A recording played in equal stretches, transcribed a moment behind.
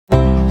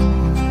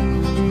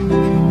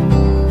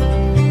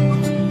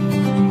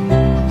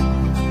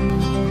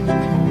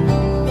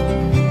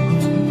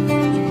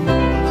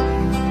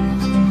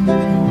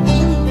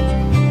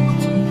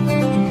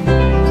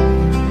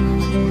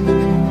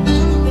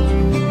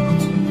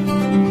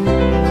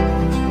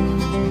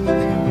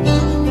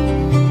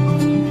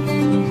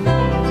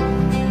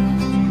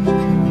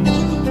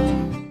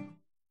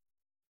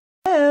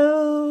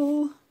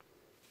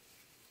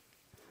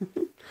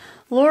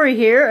Lorrie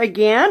here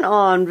again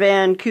on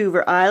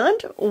Vancouver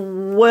Island.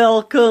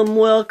 Welcome,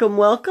 welcome,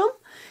 welcome.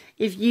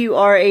 If you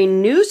are a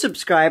new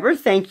subscriber,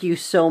 thank you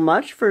so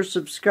much for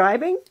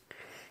subscribing.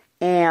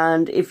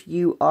 And if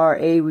you are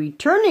a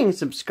returning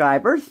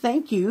subscriber,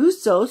 thank you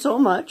so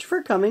much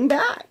for coming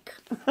back.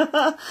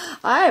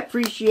 I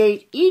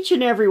appreciate each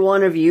and every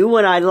one of you.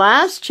 When I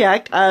last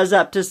checked, I was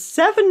up to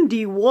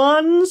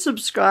 71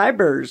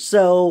 subscribers.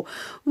 So,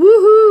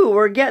 woohoo,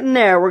 we're getting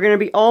there. We're going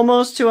to be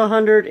almost to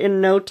 100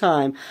 in no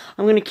time.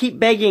 I'm going to keep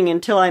begging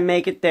until I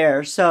make it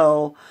there.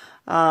 So,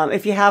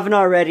 if you haven't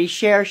already,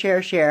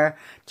 share.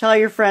 Tell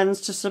your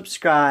friends to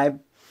subscribe.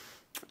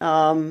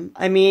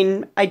 I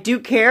mean, I do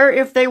care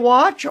if they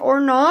watch or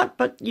not,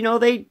 but, you know,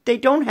 they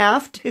don't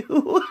have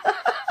to.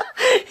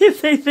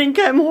 If they think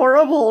I'm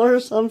horrible or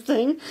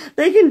something,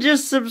 they can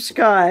just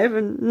subscribe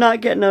and not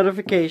get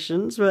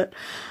notifications. But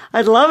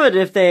I'd love it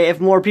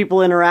if more people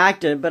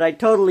interacted, but I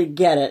totally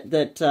get it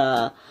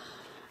that,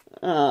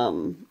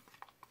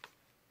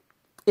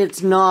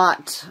 it's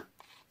not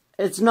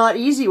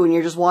easy when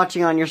you're just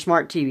watching on your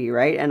smart TV,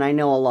 right? And I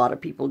know a lot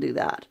of people do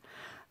that.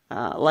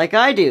 Like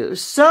I do.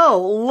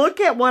 So, look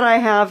at what I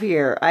have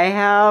here. I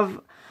have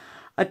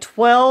a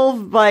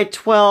 12 by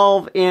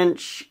 12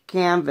 inch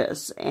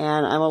canvas,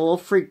 and I'm a little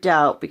freaked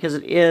out because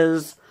it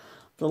is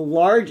the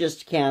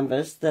largest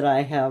canvas that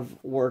I have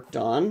worked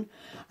on.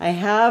 I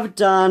have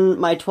done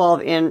my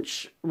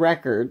 12-inch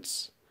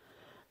records,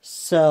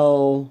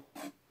 so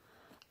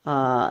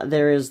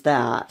there is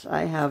that.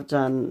 I have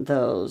done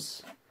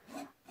those.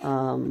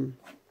 But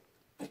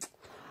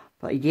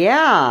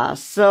yeah,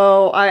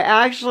 so I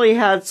actually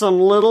had some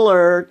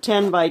littler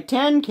 10 by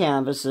 10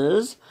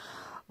 canvases,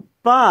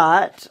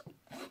 but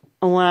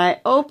when I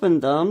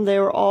opened them, they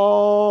were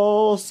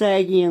all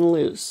saggy and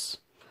loose.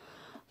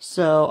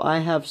 So I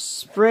have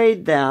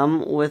sprayed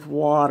them with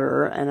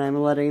water and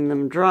I'm letting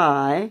them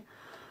dry,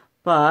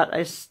 but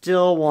I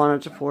still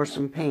wanted to pour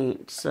some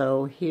paint.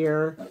 So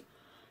here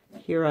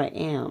I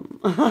am.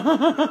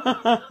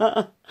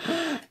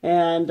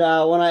 And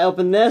when I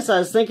opened this, I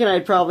was thinking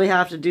I'd probably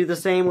have to do the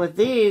same with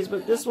these,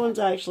 but this one's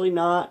actually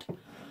not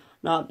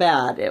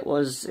bad. It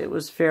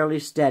was fairly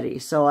steady.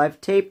 So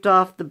I've taped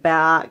off the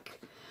back,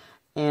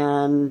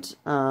 and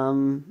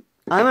I'm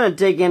going to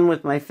dig in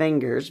with my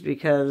fingers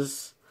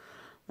because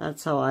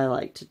that's how I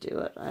like to do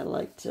it.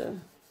 That's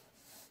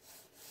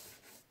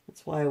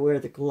why I wear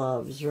the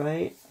gloves,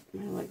 right?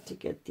 I like to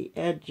get the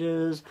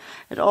edges.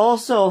 It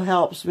also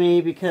helps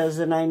me because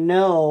then I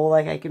know,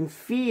 like, I can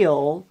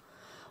feel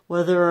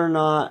whether or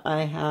not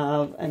I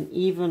have an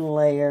even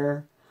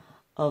layer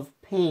of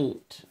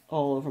paint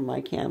all over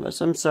my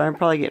canvas. I'm sorry, I'm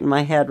probably getting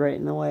my head right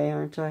in the way,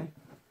 aren't I? And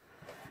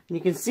you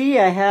can see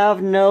I have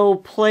no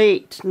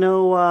plate,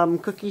 no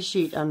cookie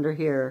sheet under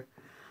here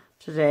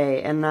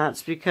today, and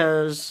that's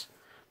because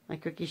my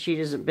cookie sheet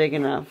isn't big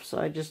enough. So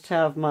I just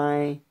have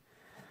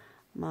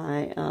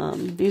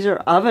these are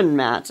oven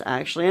mats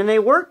actually, and they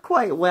work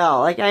quite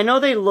well. Like, I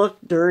know they look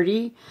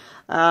dirty,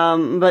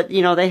 but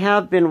you know, they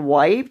have been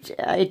wiped.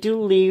 I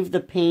do leave the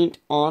paint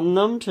on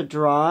them to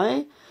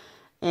dry,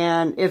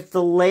 and if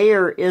the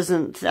layer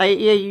isn't,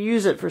 you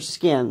use it for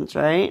skins,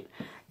 right?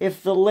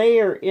 If the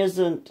layer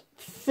isn't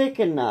thick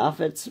enough,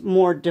 it's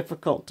more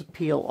difficult to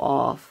peel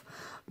off.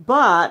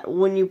 But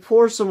when you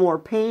pour some more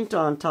paint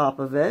on top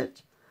of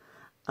it,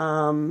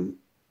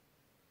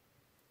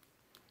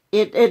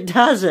 it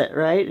does it,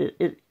 right?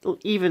 It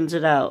evens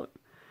it out.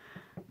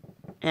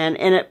 And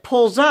it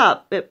pulls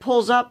up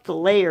the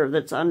layer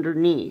that's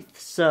underneath.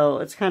 So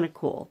it's kind of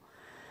cool.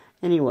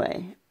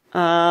 Anyway,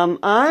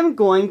 I'm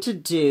going to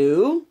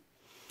do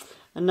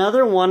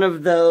another one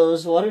of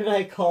those, what did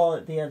I call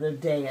it the other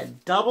day? A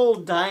double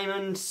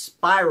diamond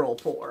spiral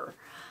pour.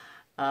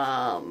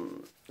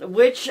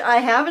 Which I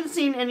haven't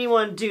seen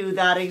anyone do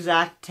that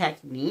exact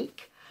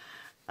technique.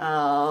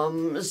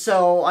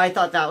 So I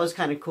thought that was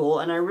kind of cool,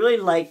 and I really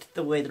liked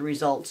the way the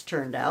results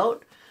turned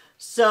out.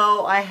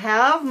 So I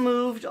have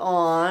moved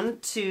on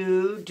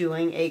to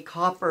doing a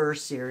copper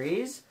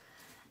series,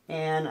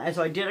 and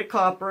so I did a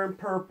copper and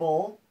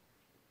purple.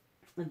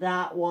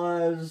 That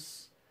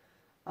was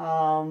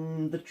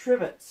the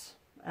trivets,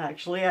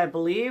 actually, I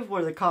believe,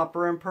 were the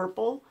copper and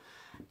purple,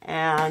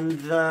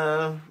 and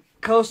the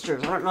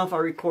coasters. I don't know if I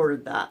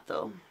recorded that,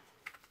 though.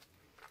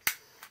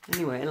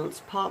 Anyway,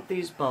 let's pop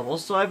these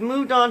bubbles. So I've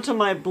moved on to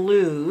my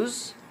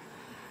blues,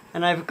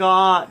 and I've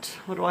got,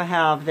 what do I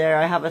have there?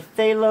 I have a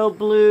Thalo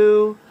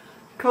blue,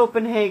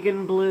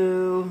 Copenhagen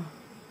blue,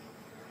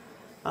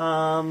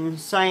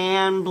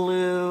 Cyan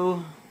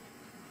blue.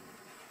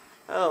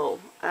 Oh,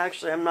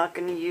 actually I'm not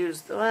going to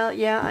use, well,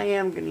 yeah, I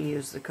am going to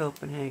use the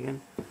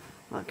Copenhagen. I'm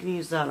not going to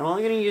use that. I'm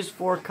only going to use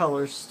 4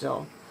 colors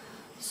still.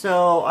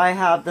 So I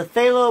have the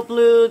Thalo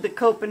blue, the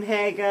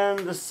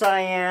Copenhagen, the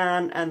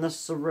Cyan, and the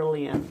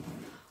Cerulean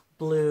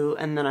blue,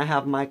 and then I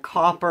have my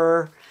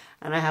copper,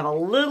 and I have a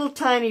little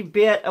tiny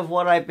bit of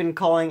what I've been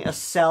calling a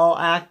cell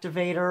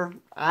activator.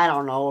 I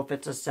don't know if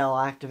it's a cell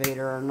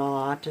activator or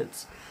not.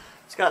 It's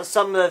got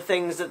some of the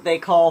things that they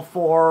call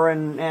for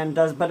and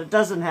does, but it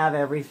doesn't have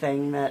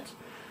everything that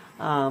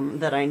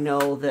that I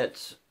know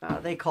that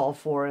they call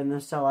for in the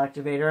cell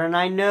activator. And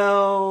I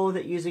know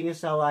that using a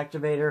cell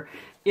activator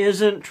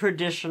isn't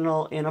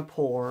traditional in a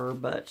pour,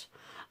 but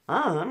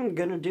I'm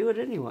gonna do it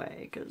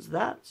anyway, because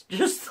that's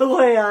just the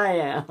way I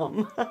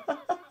am.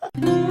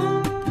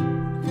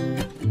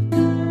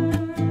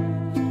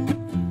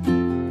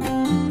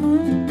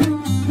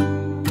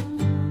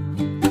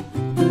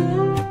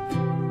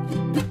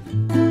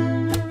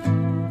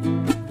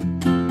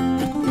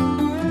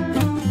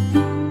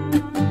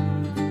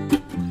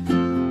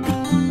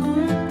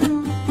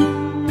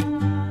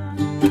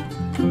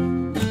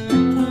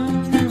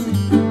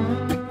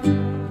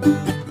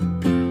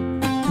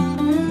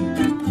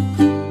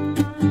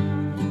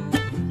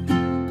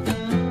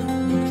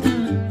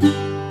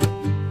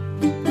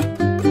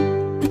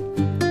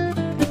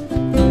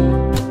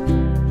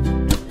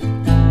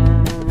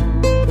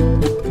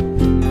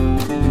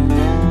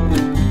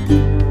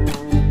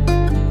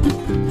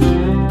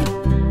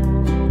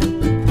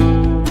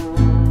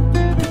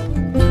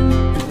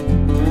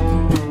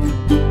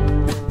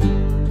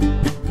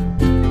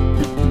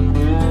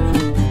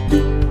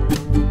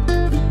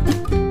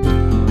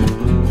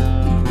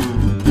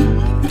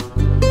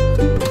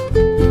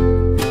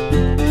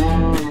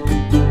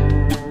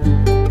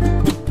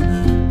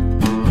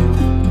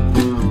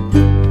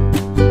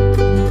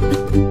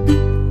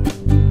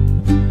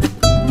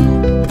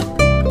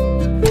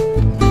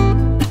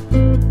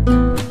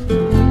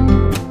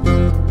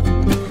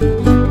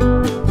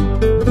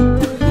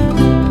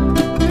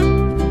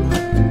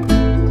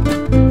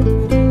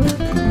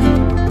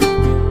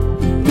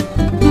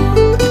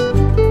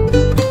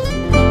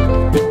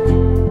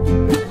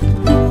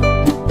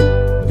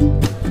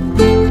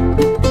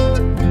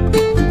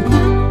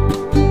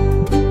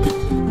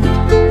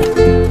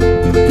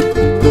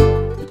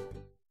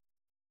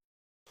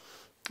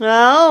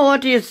 Well,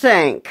 what do you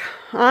think?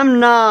 I'm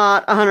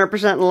not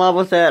 100% in love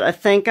with it. I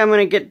think I'm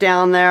going to get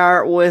down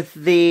there with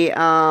the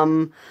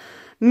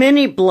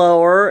mini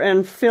blower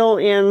and fill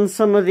in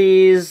some of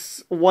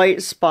these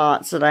white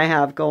spots that I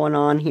have going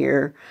on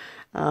here.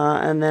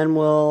 And then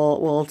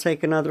we'll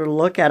take another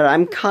look at it.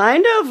 I'm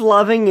kind of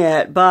loving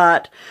it,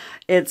 but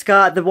it's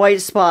got the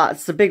white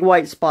spots, the big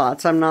white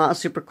spots. I'm not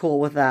super cool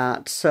with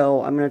that.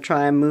 So I'm going to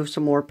try and move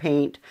some more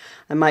paint.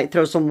 I might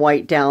throw some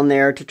white down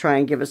there to try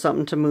and give it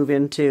something to move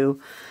into.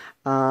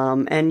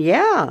 And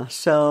yeah,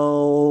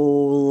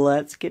 so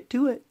let's get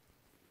to it.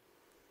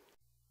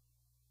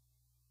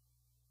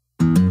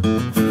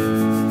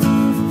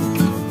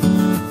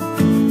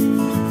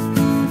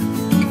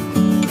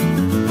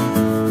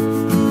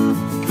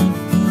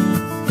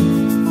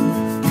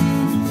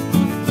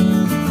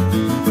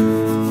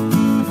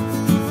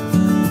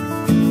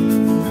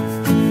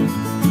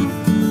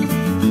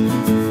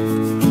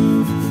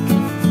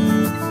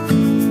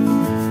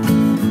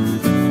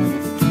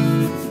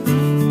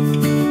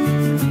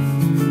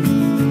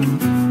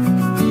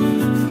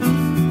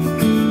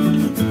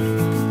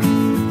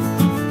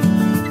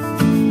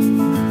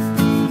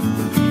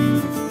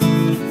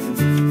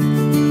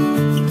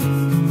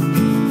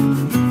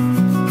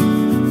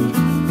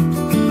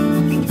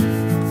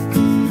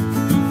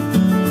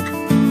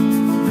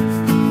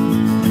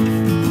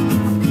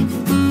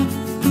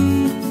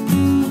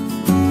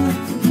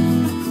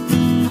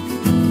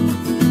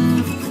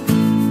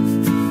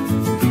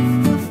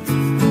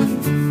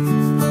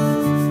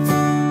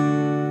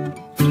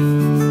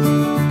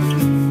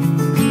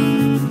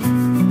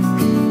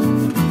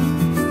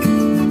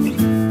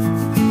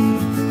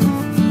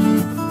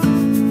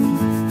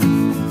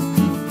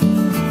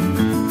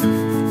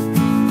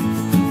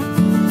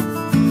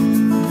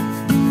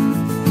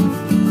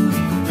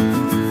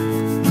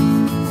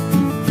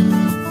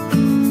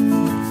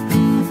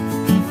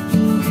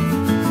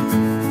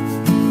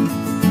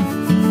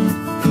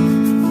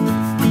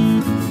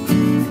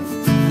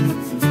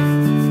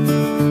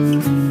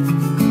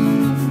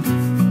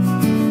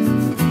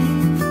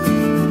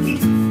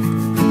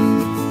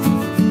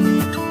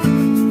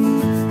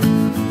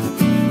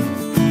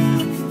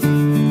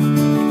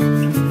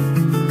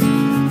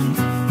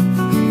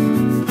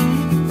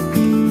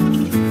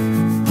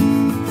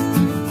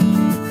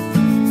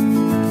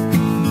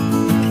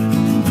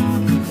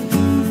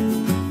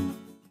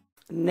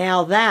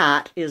 Now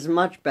that is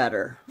much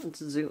better. Let's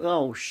zoom.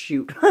 Oh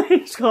shoot, I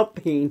just got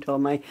paint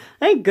on my...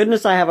 Thank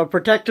goodness I have a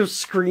protective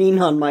screen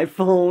on my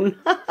phone.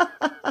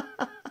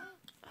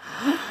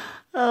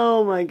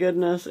 Oh my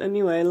goodness.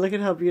 Anyway, look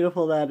at how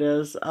beautiful that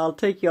is. I'll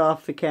take you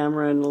off the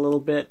camera in a little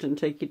bit and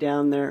take you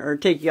down there, or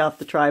take you off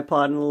the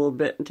tripod in a little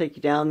bit and take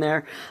you down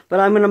there. But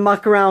I'm going to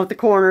muck around with the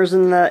corners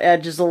and the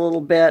edges a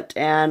little bit.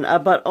 And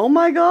but oh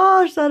my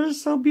gosh, that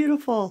is so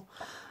beautiful.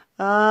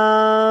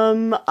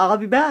 I'll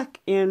be back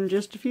in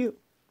just a few.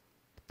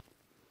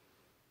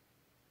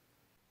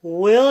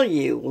 Will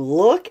you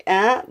look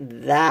at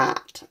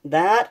that?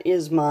 That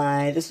is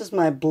this is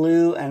my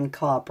blue and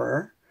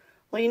copper.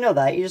 Well, you know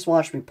that. You just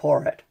watch me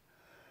pour it,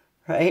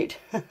 right?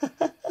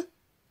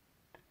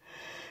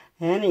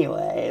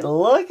 Anyway,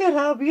 look at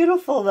how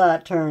beautiful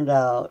that turned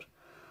out.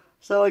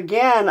 So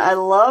again, I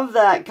love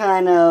that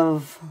kind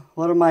of,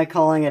 what am I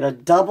calling it? A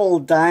double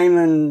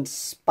diamond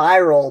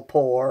spiral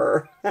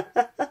pour.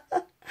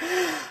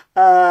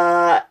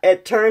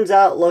 It turns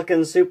out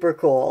looking super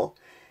cool.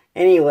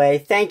 Anyway,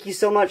 thank you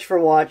so much for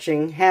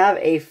watching. Have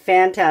a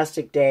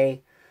fantastic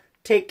day.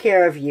 Take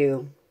care of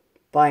you.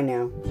 Bye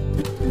now.